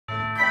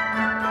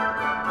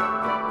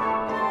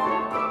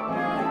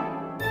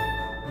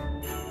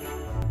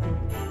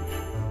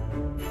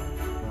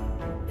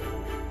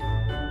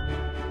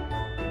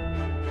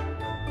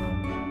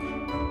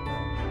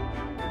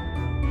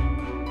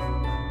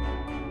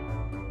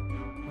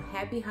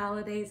Happy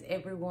holidays,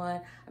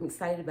 everyone. I'm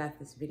excited about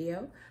this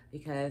video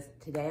because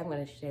today I'm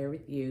going to share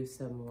with you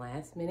some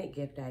last minute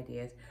gift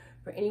ideas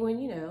for anyone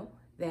you know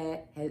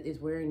that is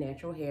wearing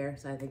natural hair.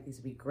 So I think these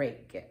would be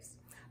great gifts.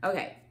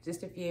 Okay,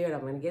 just a few and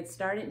I'm going to get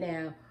started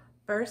now.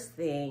 First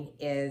thing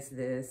is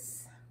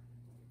this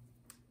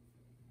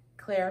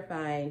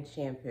clarifying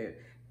shampoo.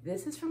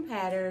 This is from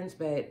Patterns,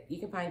 but you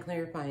can find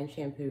clarifying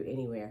shampoo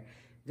anywhere.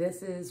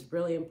 This is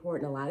really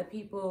important. A lot of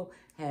people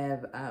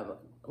have a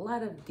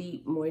lot of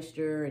deep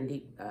moisture and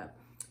deep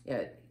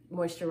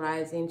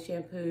moisturizing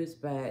shampoos,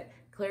 but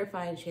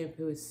clarifying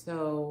shampoo is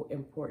so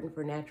important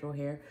for natural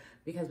hair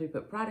because we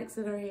put products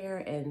in our hair,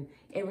 and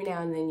every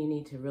now and then you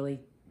need to really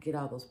get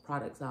all those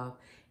products off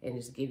and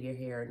just give your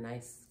hair a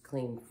nice,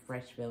 clean,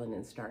 fresh feeling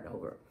and start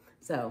over.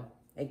 So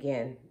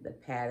again, the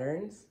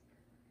Patterns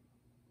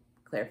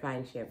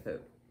clarifying shampoo.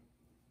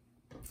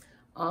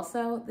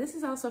 Also, this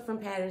is also from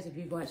Patterns. If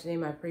you've watched any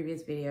of my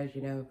previous videos,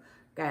 you know,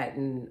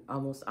 gotten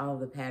almost all of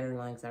the pattern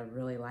lines. I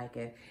really like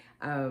it.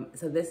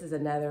 So this is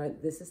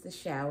the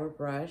shower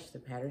brush, the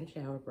Pattern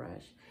shower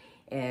brush.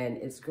 And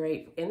it's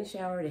great in the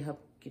shower to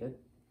help, you know,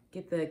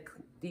 get the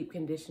deep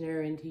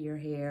conditioner into your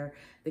hair,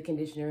 the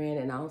conditioner in,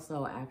 and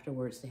also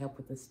afterwards to help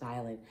with the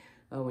styling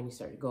when you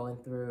start going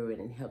through it,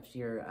 and helps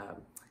your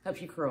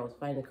curls,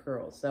 find the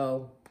curls.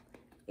 So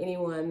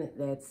anyone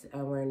that's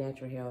wearing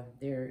natural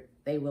hair,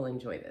 they will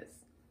enjoy this.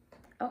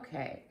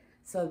 Okay,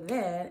 so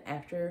then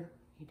after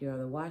you do all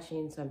the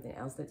washing, something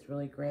else that's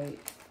really great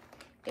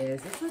is,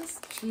 this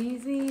looks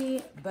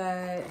cheesy,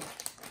 but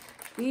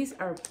these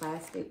are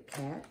plastic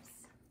caps.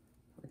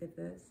 Look at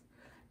this.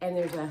 And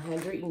there's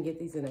 100. You can get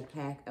these in a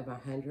pack of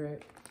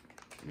 100.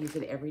 Use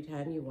it every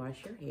time you wash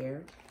your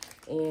hair.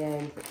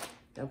 And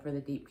for the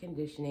deep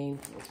conditioning,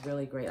 it's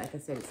really great. Like I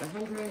said, it's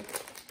 100.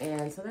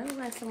 And so that'll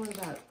last someone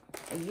about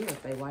a year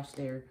if they wash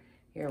their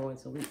hair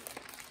once a week.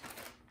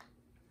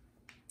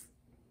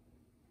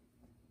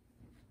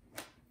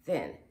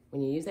 Then,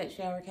 when you use that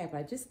shower cap,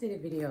 I just did a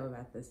video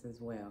about this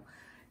as well.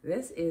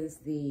 This is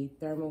the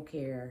Thermal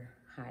Care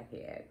Hot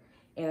Head.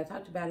 And I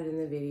talked about it in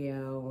the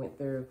video, went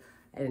through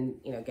and,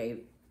 you know,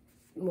 gave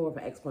more of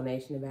an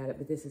explanation about it,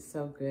 but this is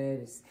so good.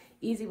 It's an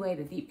easy way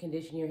to deep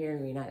condition your hair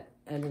when you're not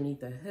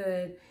underneath the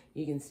hood.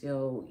 You can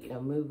still, you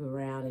know, move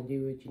around and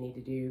do what you need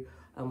to do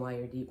while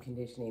you're deep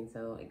conditioning.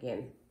 So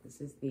again,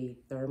 this is the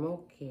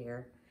Thermal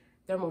Hair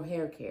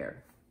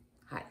Care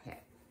Hot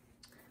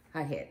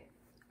Head.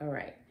 All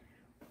right.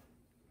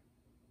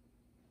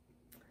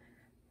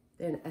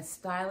 Then a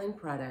styling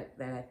product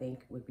that I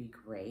think would be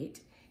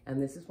great,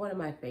 and this is one of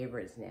my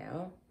favorites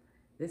now.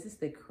 This is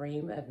the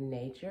Cream of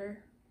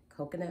Nature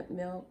Coconut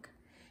Milk.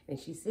 And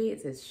you see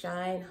it says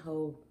Shine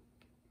Hold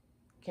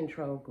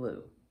Control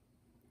Glue.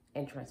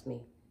 And trust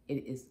me,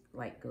 it is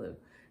like glue.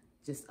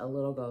 Just a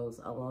little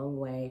goes a long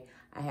way.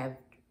 I have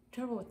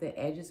trouble with the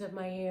edges of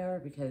my hair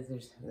because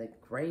there's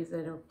like grays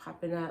that are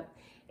popping up,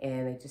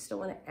 and I just don't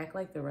want to act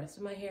like the rest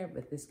of my hair,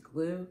 but this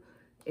glue,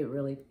 it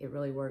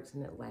really works,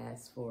 and it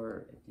lasts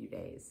for a few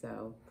days.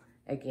 So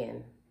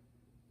again,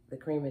 the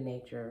Cream of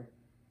Nature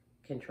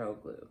Control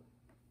Glue.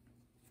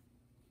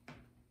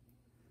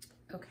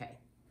 Okay,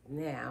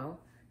 now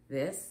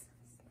this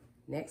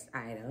next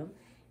item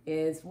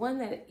is one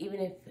that even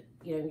if,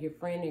 you know, your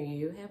friend or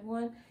you have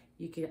one,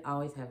 you can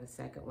always have a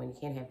second one. You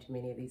can't have too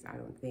many of these, I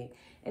don't think.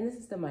 And this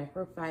is the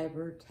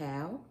microfiber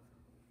towel.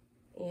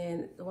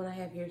 And the one I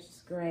have here is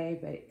just gray,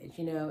 but as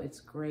you know, it's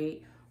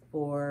great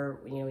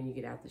for, you know, when you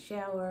get out the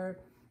shower,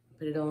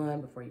 put it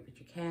on before you put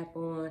your cap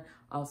on.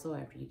 Also,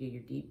 after you do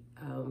your deep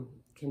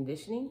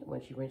conditioning,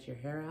 once you rinse your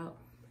hair out,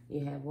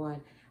 you have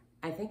one.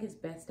 I think it's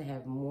best to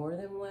have more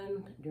than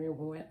one during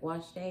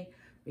wash day,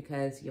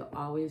 because you'll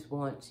always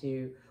want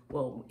to,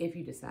 well, if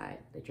you decide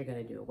that you're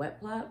going to do a wet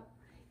plop,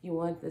 you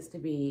want this to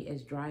be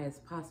as dry as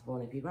possible.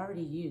 And if you've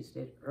already used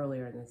it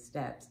earlier in the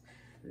steps,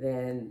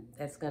 then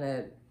it's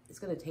gonna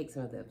take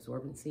some of the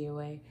absorbency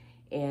away,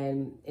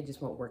 and it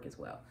just won't work as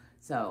well.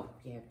 So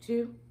if you have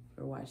two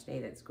for wash day,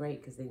 that's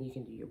great, because then you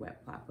can do your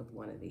wet plop with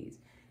one of these.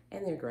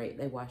 And they're great.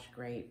 They wash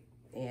great,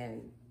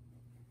 and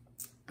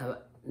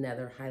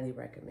another highly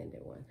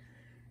recommended one.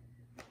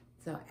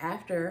 So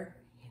after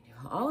you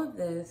do all of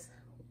this,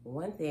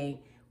 one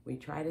thing we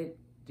try to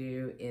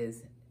do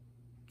is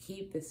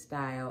keep the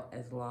style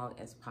as long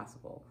as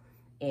possible.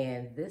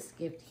 And this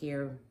gift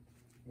here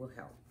will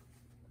help.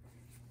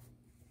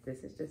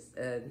 This is just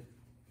a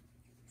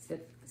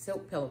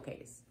silk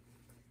pillowcase.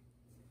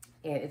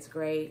 And it's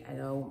great. I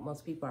know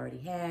most people already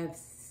have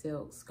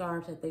silk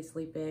scarves that they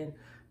sleep in,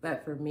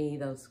 but for me,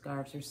 those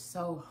scarves are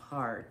so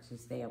hard to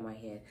stay on my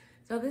head.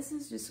 So this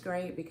is just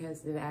great,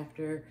 because then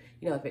after,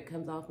 you know, if it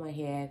comes off my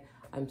head,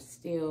 I'm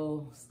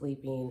still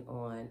sleeping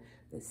on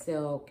the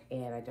silk,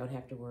 and I don't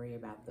have to worry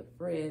about the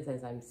frizz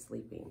as I'm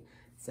sleeping.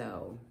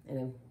 So,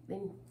 and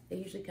then they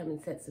usually come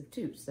in sets of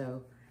two,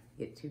 so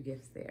you get two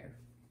gifts there.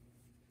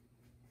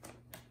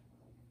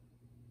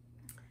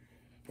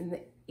 And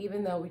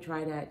even though we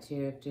try not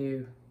to have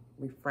to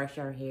refresh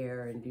our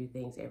hair and do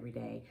things every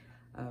day,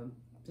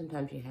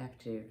 sometimes you have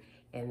to.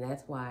 And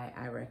that's why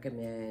I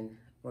recommend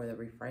for the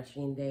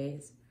refreshing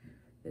days,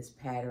 this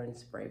pattern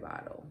spray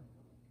bottle.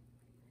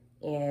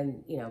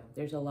 And, you know,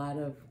 there's a lot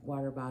of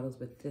water bottles,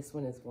 but this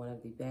one is one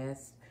of the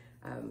best.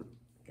 I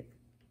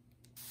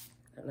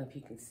don't know if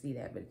you can see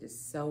that, but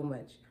just so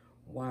much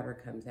water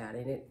comes out,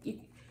 and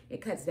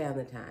it cuts down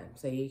the time.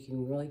 So you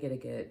can really get a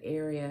good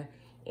area,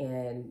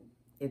 and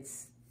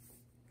it's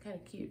kind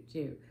of cute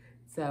too.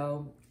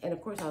 So, and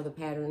of course all the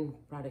pattern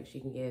products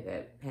you can get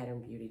at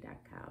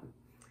patternbeauty.com.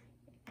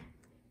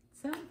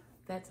 So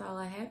that's all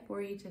I had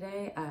for you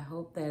today. I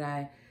hope that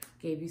I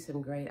gave you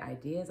some great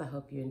ideas. I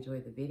hope you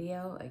enjoyed the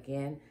video.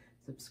 Again,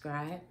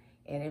 subscribe,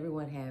 and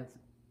everyone have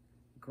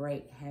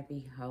great,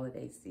 happy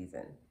holiday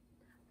season.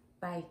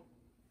 Bye.